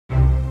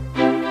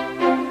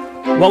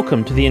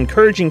Welcome to the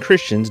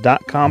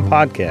encouragingchristians.com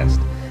podcast.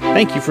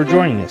 Thank you for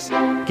joining us.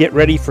 Get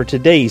ready for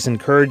today's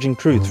encouraging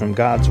truth from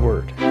God's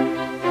Word.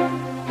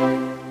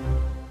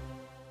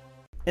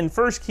 In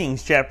 1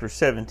 Kings chapter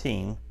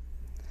 17,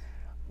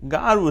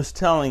 God was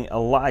telling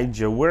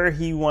Elijah where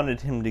he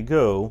wanted him to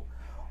go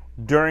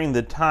during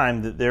the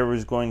time that there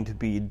was going to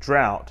be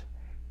drought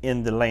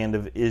in the land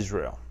of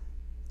Israel.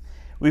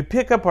 We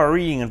pick up our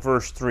reading in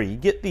verse 3.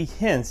 Get thee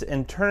hence,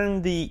 and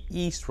turn thee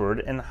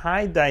eastward, and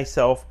hide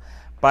thyself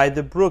by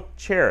the brook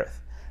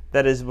Cherith,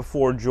 that is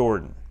before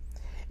Jordan.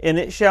 And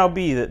it shall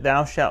be that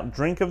thou shalt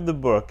drink of the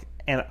brook,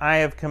 and I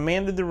have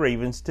commanded the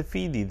ravens to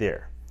feed thee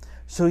there.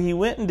 So he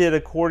went and did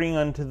according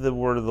unto the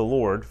word of the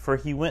Lord, for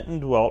he went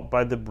and dwelt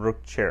by the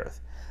brook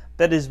Cherith,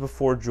 that is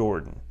before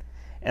Jordan.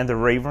 And the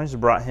ravens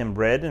brought him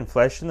bread and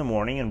flesh in the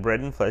morning, and bread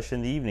and flesh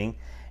in the evening,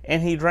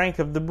 and he drank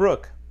of the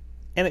brook.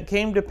 And it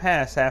came to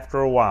pass after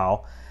a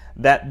while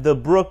that the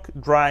brook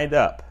dried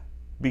up,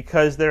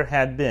 because there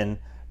had been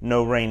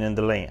no rain in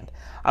the land.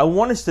 I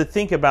want us to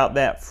think about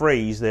that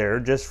phrase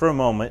there just for a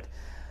moment.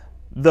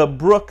 The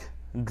brook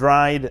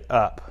dried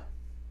up.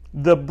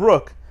 The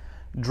brook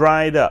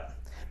dried up.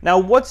 Now,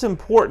 what's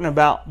important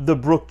about the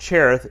brook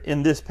Cherith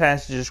in this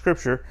passage of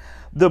Scripture?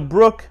 The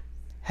brook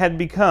had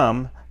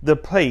become the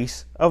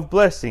place of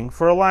blessing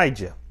for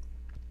Elijah.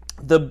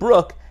 The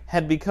brook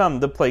had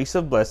become the place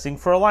of blessing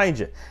for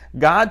Elijah.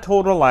 God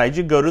told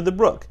Elijah, go to the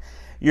brook.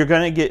 You're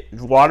going to get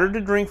water to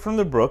drink from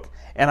the brook,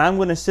 and I'm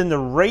going to send the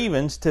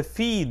ravens to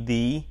feed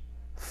thee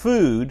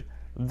food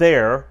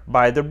there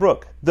by the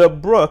brook. The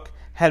brook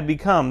had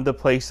become the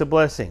place of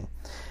blessing.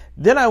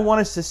 Then I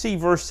want us to see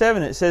verse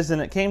 7. It says, and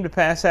it came to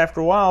pass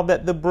after a while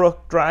that the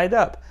brook dried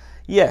up.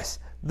 Yes,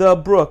 the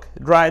brook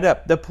dried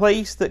up. The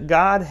place that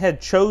God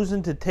had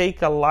chosen to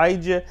take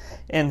Elijah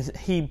and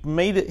he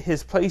made it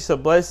his place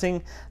of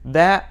blessing,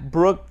 that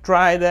brook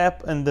dried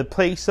up, and the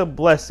place of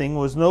blessing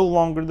was no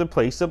longer the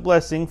place of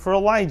blessing for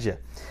Elijah.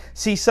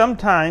 See,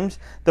 sometimes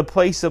the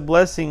place of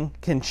blessing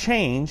can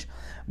change,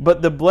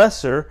 but the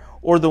blesser,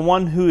 or the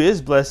one who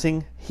is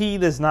blessing, he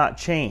does not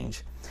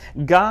change.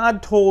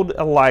 God told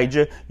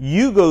Elijah,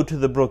 you go to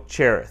the brook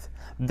Cherith.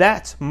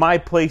 That's my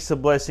place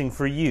of blessing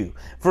for you.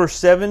 Verse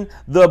 7,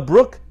 the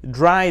brook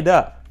dried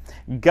up.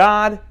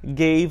 God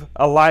gave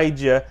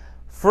Elijah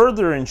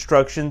further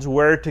instructions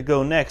where to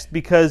go next,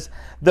 because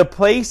the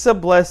place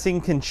of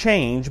blessing can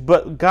change,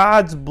 but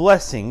God's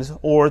blessings,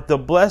 or the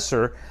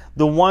blesser,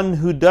 the one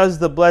who does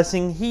the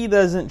blessing, he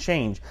doesn't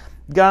change.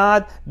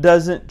 God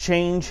doesn't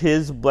change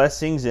his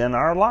blessings in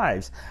our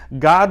lives.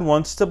 God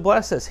wants to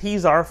bless us.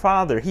 He's our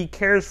Father. He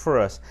cares for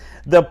us.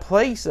 The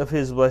place of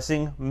his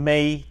blessing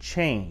may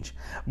change,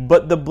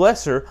 but the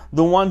blesser,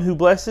 the one who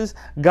blesses,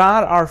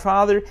 God our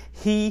Father,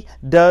 he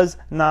does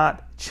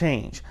not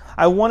change.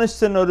 I want us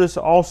to notice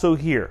also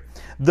here,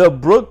 the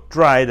brook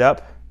dried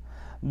up,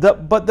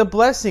 but the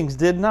blessings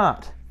did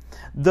not.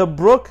 The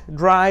brook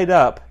dried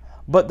up,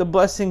 but the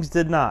blessings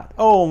did not.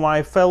 Oh,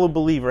 my fellow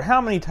believer, how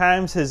many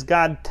times has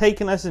God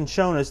taken us and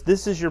shown us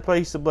this is your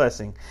place of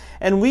blessing?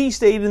 And we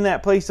stayed in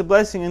that place of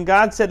blessing, and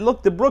God said,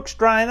 look, the brook's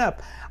drying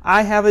up.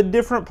 I have a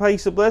different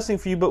place of blessing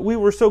for you, but we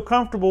were so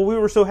comfortable, we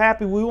were so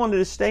happy, we wanted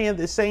to stay in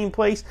the same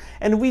place,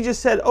 and we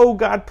just said, oh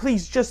God,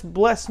 please just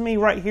bless me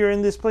right here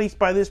in this place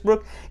by this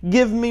brook.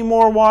 Give me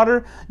more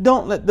water.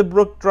 Don't let the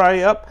brook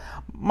dry up.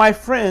 My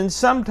friends,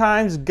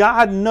 sometimes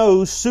God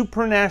knows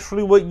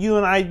supernaturally what you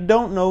and I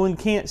don't know and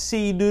can't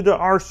see due to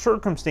our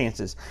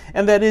circumstances.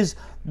 And that is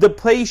the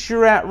place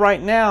you're at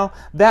right now,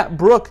 that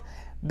brook,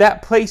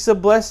 that place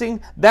of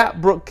blessing,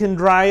 that brook can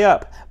dry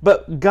up.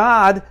 But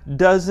God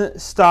doesn't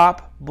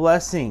stop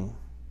blessing.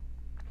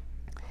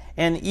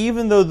 And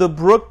even though the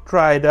brook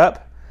dried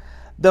up,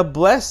 the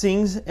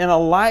blessings in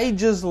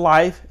Elijah's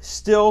life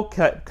still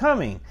kept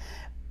coming.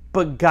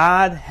 But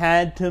God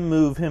had to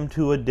move him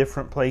to a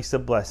different place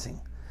of blessing.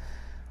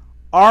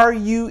 Are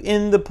you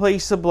in the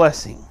place of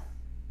blessing?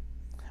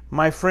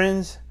 My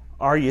friends,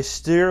 are you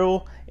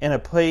still in a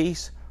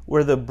place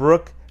where the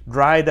brook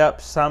dried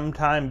up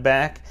sometime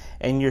back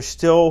and you're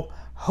still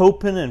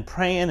hoping and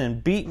praying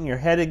and beating your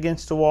head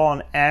against the wall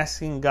and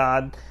asking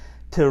God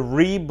to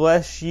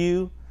re-bless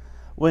you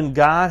when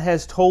God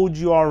has told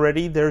you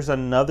already there's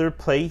another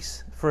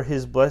place for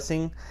his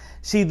blessing?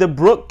 See, the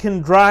brook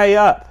can dry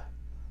up,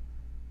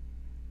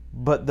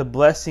 but the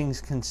blessings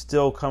can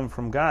still come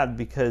from God,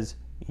 because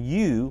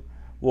you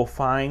will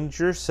find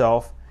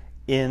yourself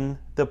in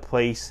the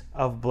place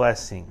of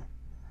blessing.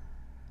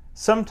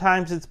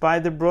 Sometimes it's by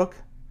the brook,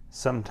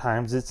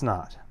 sometimes it's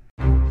not.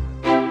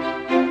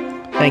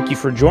 Thank you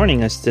for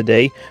joining us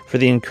today for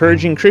the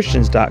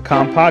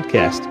encouragingchristians.com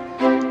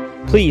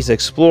podcast. Please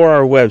explore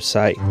our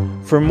website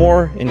for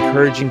more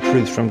encouraging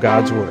truths from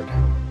God's Word.